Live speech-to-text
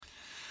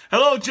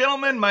Hello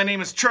gentlemen, my name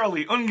is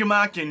Charlie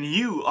Ungemak and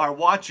you are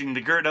watching the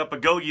Gird Up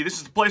Agoge. This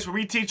is the place where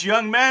we teach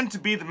young men to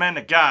be the men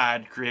that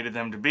God created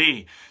them to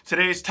be.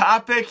 Today's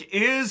topic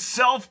is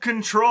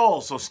self-control,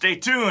 so stay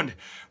tuned.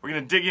 We're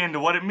going to dig into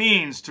what it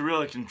means to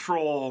really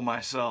control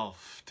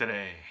myself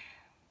today.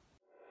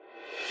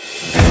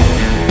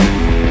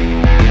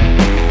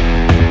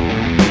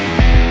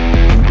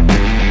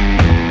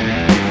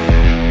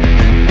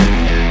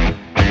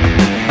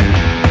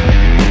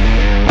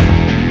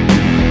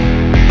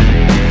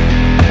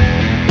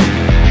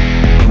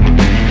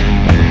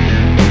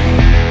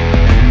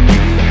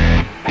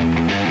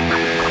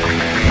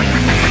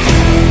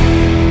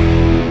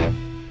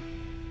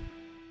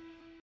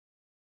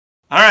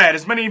 Alright,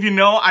 as many of you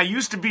know, I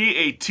used to be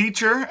a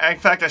teacher. In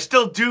fact, I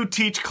still do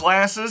teach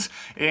classes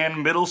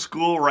in middle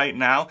school right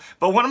now.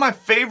 But one of my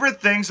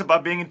favorite things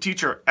about being a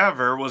teacher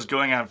ever was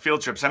going on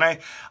field trips. And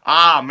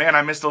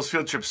I miss those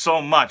field trips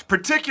so much.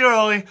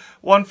 Particularly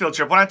one field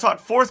trip. When I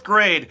taught 4th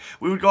grade,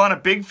 we would go on a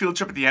big field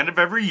trip at the end of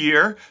every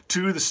year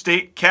to the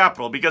state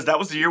capitol, because that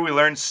was the year we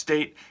learned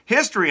state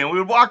history. And we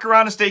would walk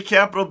around the state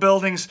capitol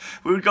buildings.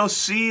 We would go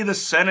see the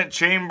Senate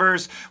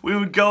chambers. We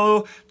would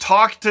go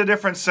talk to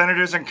different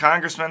senators and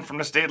congressmen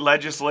from the state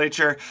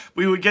legislature.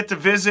 We would get to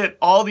visit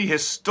all the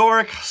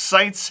historic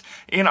sites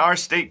in our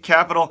state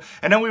capitol,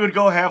 and then we would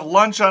go have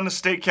lunch on the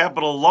state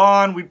capitol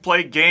lawn. We'd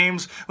play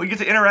games. We'd get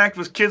to interact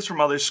with kids from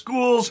other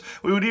schools.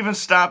 We would even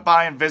stop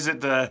by and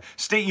visit the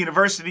state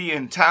university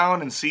in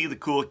town and see the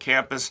cool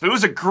campus. It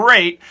was a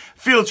great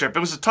field trip. It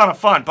was a ton of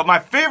fun, but my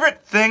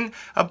favorite thing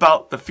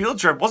about the field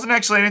trip wasn't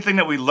actually anything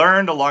that we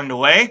learned along the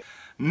way.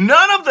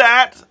 None of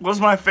that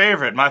was my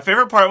favorite. My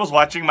favorite part was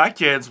watching my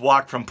kids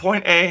walk from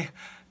point A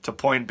to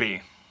point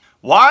B.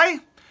 Why?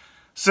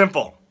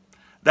 Simple.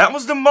 That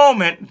was the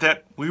moment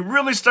that we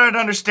really started to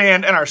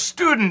understand, and our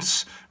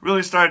students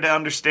really started to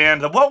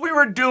understand, that what we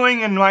were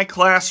doing in my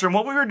classroom,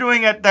 what we were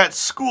doing at that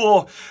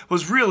school,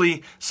 was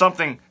really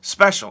something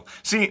special.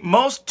 See,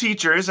 most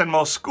teachers and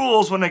most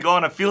schools, when they go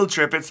on a field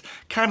trip, it's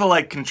kind of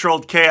like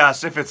controlled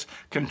chaos, if it's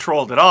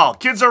controlled at all.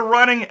 Kids are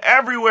running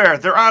everywhere.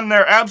 They're on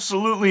their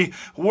absolutely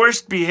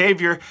worst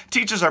behavior.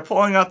 Teachers are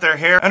pulling out their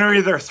hair and are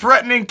either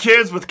threatening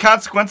kids with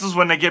consequences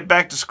when they get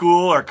back to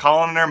school, or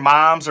calling their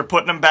moms, or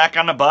putting them back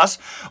on the bus,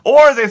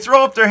 or they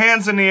throw up their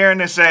hands in the air and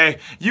they say,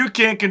 "You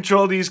can't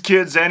control these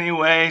kids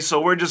anyway, so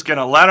we're just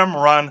gonna let them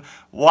run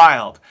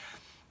wild."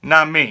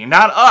 Not me,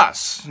 not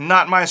us,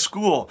 not my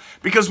school,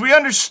 because we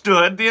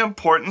understood the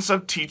importance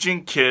of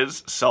teaching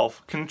kids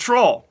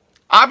self-control.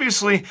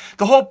 Obviously,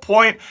 the whole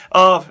point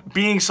of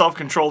being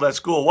self-controlled at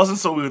school wasn't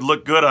so we would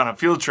look good on a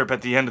field trip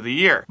at the end of the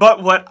year.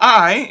 But what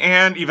I,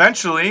 and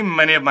eventually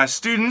many of my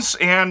students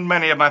and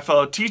many of my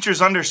fellow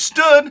teachers,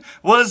 understood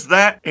was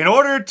that in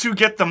order to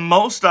get the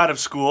most out of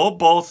school,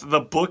 both the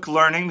book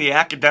learning, the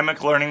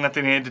academic learning that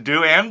they needed to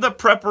do, and the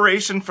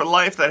preparation for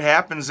life that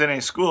happens in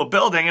a school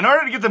building, in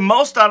order to get the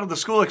most out of the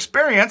school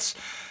experience,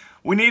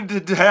 we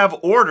needed to have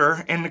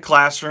order in the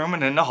classroom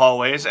and in the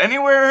hallways.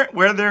 Anywhere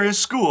where there is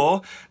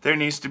school, there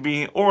needs to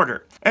be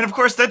order. And of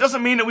course, that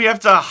doesn't mean that we have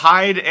to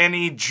hide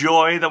any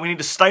joy, that we need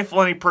to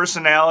stifle any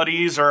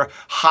personalities or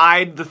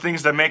hide the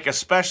things that make us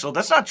special.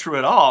 That's not true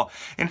at all.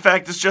 In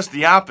fact, it's just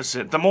the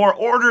opposite. The more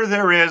order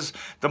there is,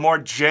 the more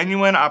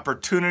genuine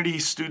opportunity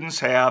students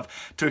have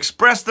to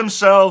express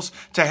themselves,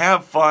 to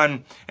have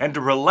fun, and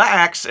to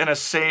relax in a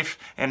safe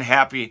and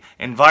happy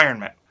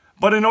environment.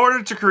 But in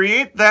order to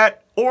create that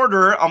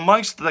order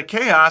amongst the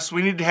chaos,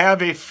 we need to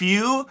have a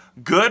few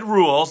good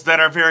rules that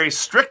are very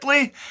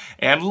strictly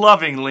and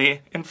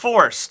lovingly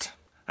enforced.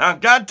 Now,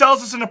 God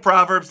tells us in the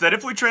Proverbs that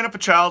if we train up a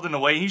child in the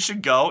way he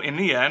should go, in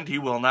the end, he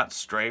will not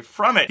stray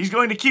from it. He's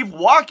going to keep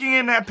walking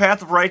in that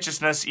path of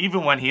righteousness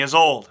even when he is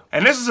old.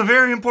 And this is a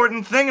very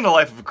important thing in the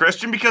life of a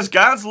Christian, because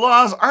God's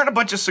laws aren't a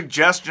bunch of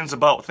suggestions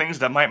about things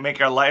that might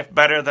make our life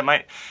better, that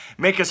might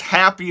make us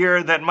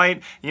happier, that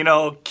might,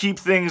 keep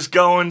things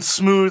going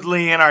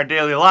smoothly in our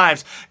daily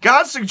lives.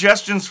 God's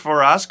suggestions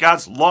for us,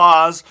 God's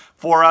laws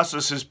for us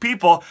as his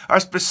people,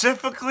 are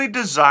specifically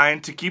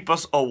designed to keep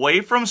us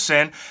away from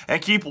sin and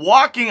keep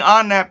walking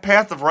on that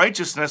path of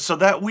righteousness so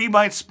that we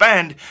might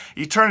spend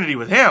eternity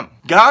with him.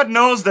 God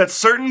knows that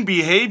certain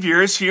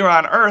behaviors here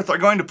on earth are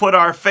going to put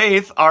our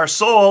faith, our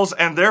souls,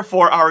 and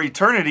therefore our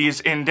eternities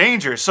in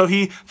danger. So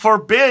he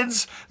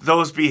forbids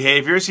those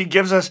behaviors. He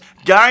gives us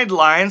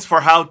guidelines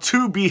for how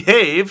to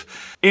behave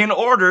in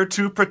order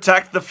to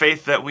protect the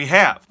faith that we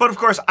have. But of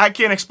course, I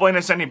can't explain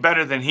this any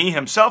better than he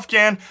himself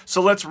can, so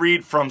let's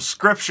read from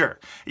Scripture.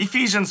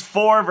 Ephesians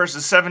 4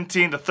 verses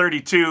 17 to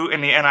 32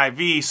 in the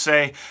NIV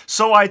say,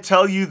 "So I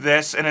tell you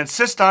this, and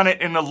insist on it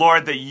in the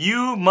Lord, that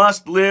you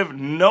must live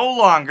no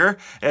longer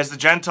as the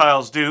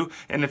Gentiles do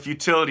in the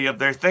futility of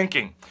their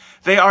thinking.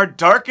 They are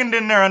darkened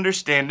in their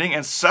understanding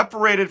and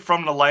separated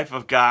from the life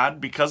of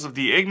God because of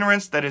the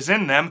ignorance that is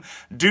in them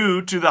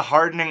due to the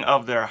hardening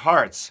of their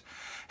hearts.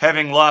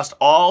 Having lost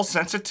all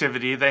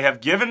sensitivity, they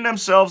have given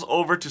themselves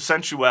over to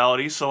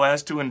sensuality so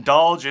as to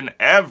indulge in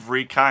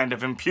every kind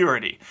of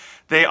impurity.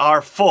 They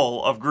are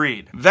full of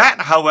greed.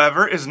 That,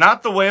 however, is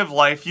not the way of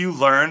life you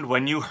learned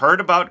when you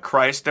heard about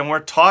Christ and were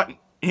taught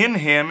in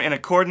him in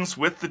accordance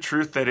with the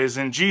truth that is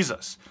in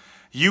Jesus.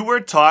 You were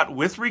taught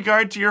with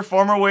regard to your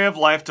former way of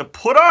life to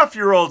put off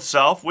your old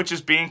self, which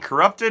is being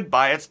corrupted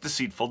by its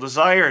deceitful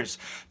desires,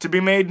 to be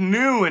made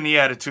new in the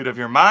attitude of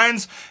your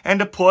minds,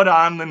 and to put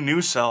on the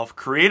new self,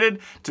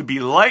 created to be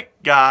like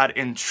God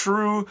in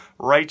true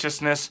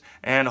righteousness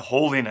and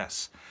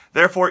holiness.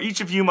 Therefore, each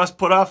of you must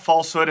put off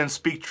falsehood and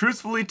speak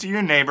truthfully to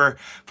your neighbor,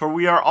 for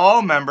we are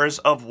all members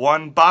of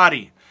one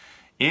body.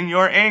 In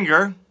your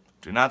anger,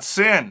 do not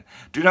sin.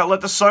 Do not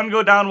let the sun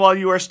go down while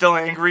you are still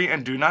angry,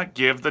 and do not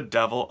give the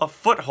devil a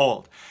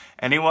foothold.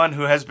 Anyone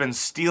who has been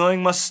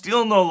stealing must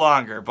steal no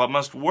longer, but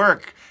must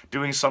work,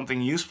 doing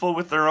something useful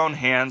with their own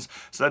hands,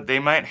 so that they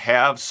might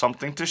have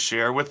something to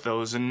share with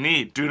those in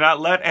need. Do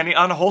not let any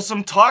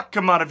unwholesome talk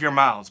come out of your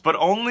mouths, but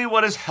only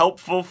what is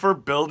helpful for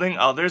building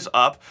others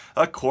up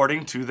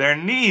according to their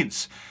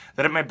needs,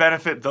 that it may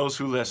benefit those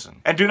who listen.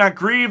 And do not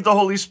grieve the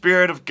Holy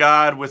Spirit of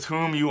God, with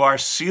whom you are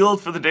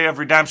sealed for the day of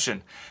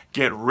redemption.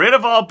 Get rid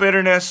of all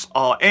bitterness,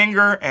 all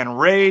anger and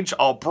rage,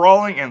 all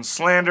brawling and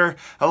slander,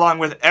 along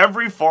with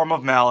every form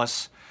of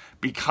malice.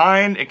 Be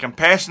kind and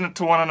compassionate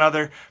to one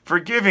another,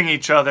 forgiving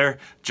each other,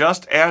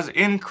 just as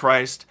in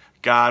Christ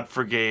God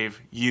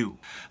forgave you.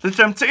 The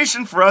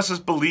temptation for us as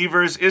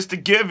believers is to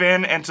give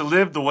in and to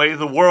live the way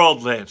the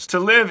world lives, to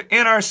live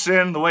in our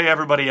sin the way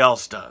everybody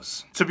else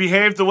does, to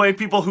behave the way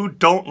people who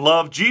don't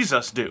love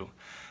Jesus do.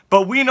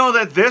 But we know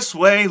that this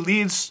way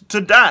leads to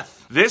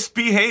death. This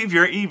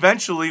behavior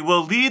eventually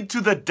will lead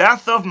to the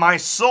death of my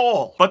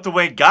soul. But the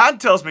way God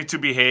tells me to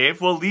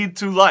behave will lead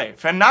to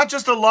life. And not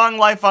just a long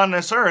life on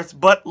this earth,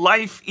 but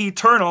life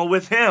eternal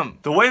with Him.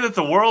 The way that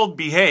the world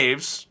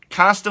behaves,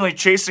 constantly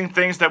chasing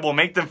things that will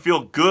make them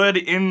feel good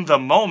in the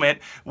moment,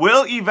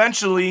 will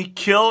eventually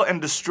kill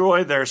and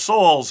destroy their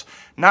souls,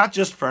 not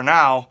just for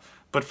now,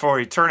 but for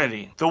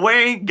eternity. The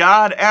way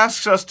God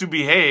asks us to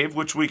behave,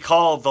 which we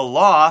call the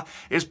law,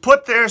 is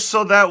put there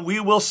so that we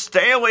will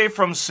stay away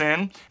from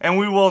sin and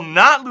we will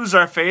not lose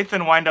our faith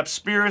and wind up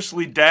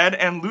spiritually dead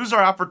and lose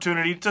our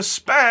opportunity to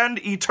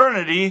spend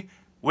eternity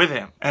with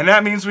Him. And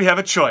that means we have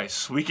a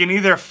choice. We can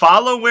either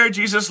follow where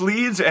Jesus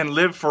leads and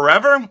live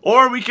forever,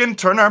 or we can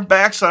turn our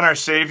backs on our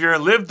Savior,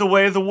 live the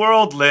way the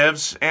world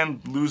lives,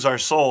 and lose our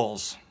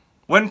souls.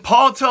 When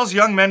Paul tells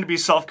young men to be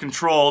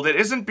self-controlled, it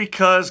isn't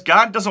because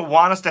God doesn't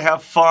want us to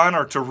have fun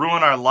or to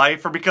ruin our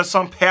life, or because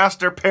some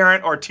pastor,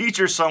 parent, or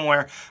teacher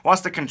somewhere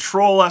wants to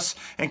control us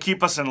and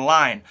keep us in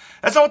line.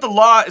 That's not what the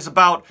law is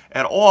about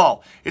at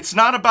all. It's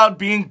not about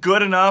being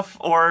good enough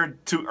or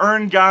to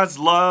earn God's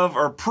love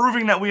or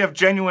proving that we have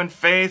genuine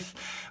faith,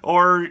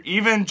 or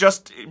even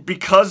just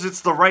because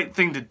it's the right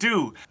thing to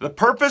do. The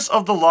purpose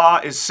of the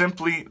law is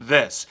simply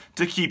this: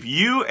 to keep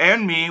you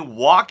and me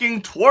walking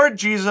toward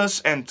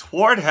Jesus and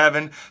toward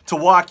heaven, to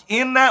walk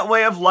in that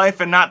way of life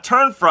and not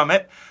turn from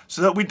it,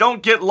 so that we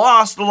don't get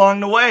lost along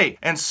the way.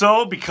 And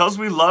so, because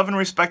we love and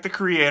respect the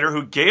Creator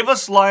who gave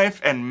us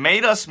life and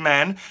made us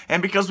men,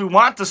 and because we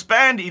want to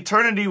spend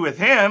eternity with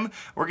Him,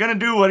 we're going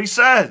to do what He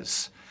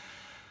says.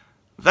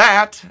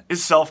 That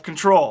is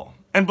self-control.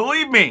 And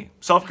believe me,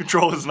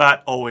 self-control is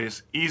not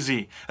always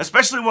easy,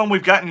 especially when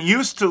we've gotten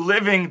used to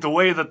living the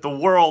way that the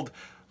world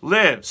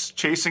lives,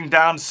 chasing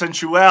down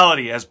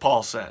sensuality, as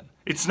Paul said.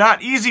 It's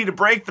not easy to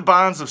break the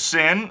bonds of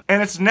sin,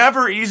 and it's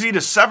never easy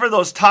to sever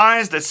those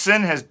ties that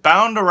sin has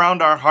bound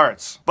around our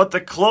hearts. But the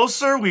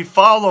closer we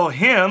follow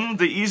Him,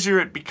 the easier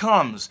it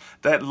becomes.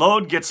 That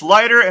load gets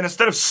lighter, and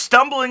instead of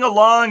stumbling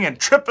along and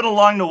tripping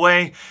along the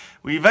way,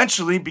 we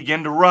eventually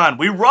begin to run.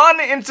 We run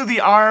into the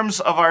arms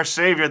of our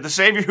Savior, the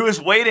Savior who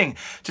is waiting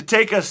to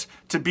take us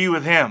to be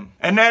with Him.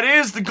 And that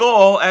is the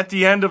goal at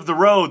the end of the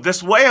road.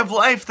 This way of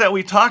life that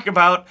we talk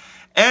about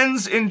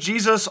ends in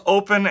Jesus'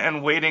 open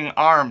and waiting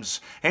arms.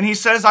 And He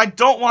says, I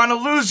don't want to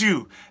lose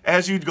you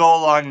as you go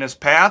along this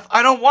path.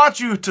 I don't want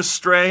you to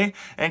stray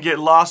and get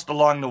lost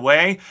along the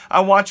way. I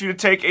want you to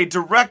take a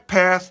direct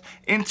path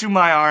into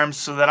my arms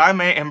so that I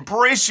may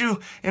embrace you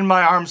in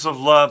my arms of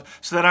love,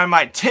 so that I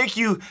might take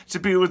you to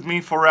be with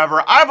me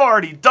forever. I've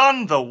already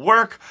done the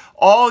work.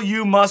 All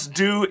you must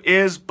do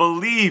is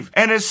believe.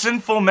 And as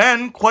sinful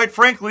men, quite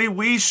frankly,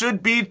 we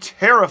should be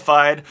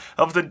terrified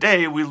of the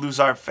day we lose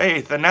our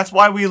faith. And that's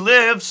why we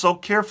live so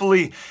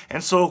carefully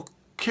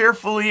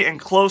and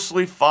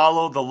closely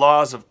follow the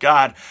laws of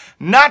God.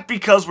 Not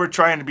because we're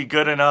trying to be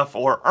good enough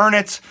or earn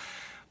it,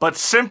 but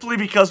simply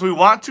because we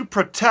want to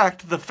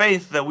protect the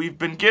faith that we've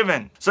been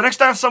given. So next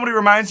time somebody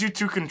reminds you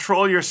to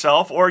control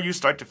yourself, or you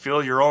start to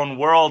feel your own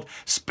world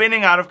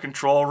spinning out of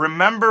control,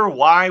 remember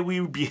why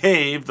we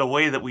behave the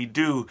way that we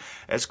do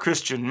as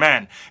Christian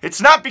men. It's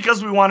not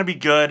because we want to be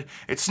good.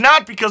 It's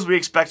not because we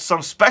expect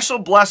some special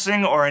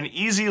blessing or an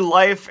easy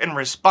life in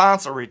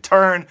response or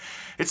return.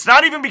 It's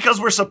not even because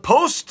we're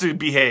supposed to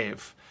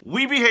behave.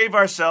 We behave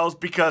ourselves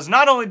because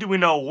not only do we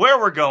know where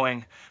we're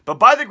going, but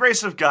by the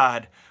grace of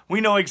God, we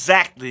know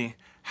exactly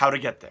how to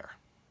get there.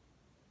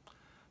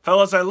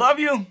 Fellas, I love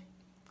you.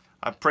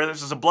 I pray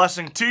this is a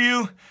blessing to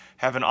you.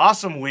 Have an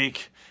awesome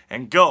week,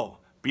 and go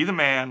be the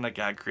man that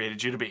God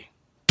created you to be.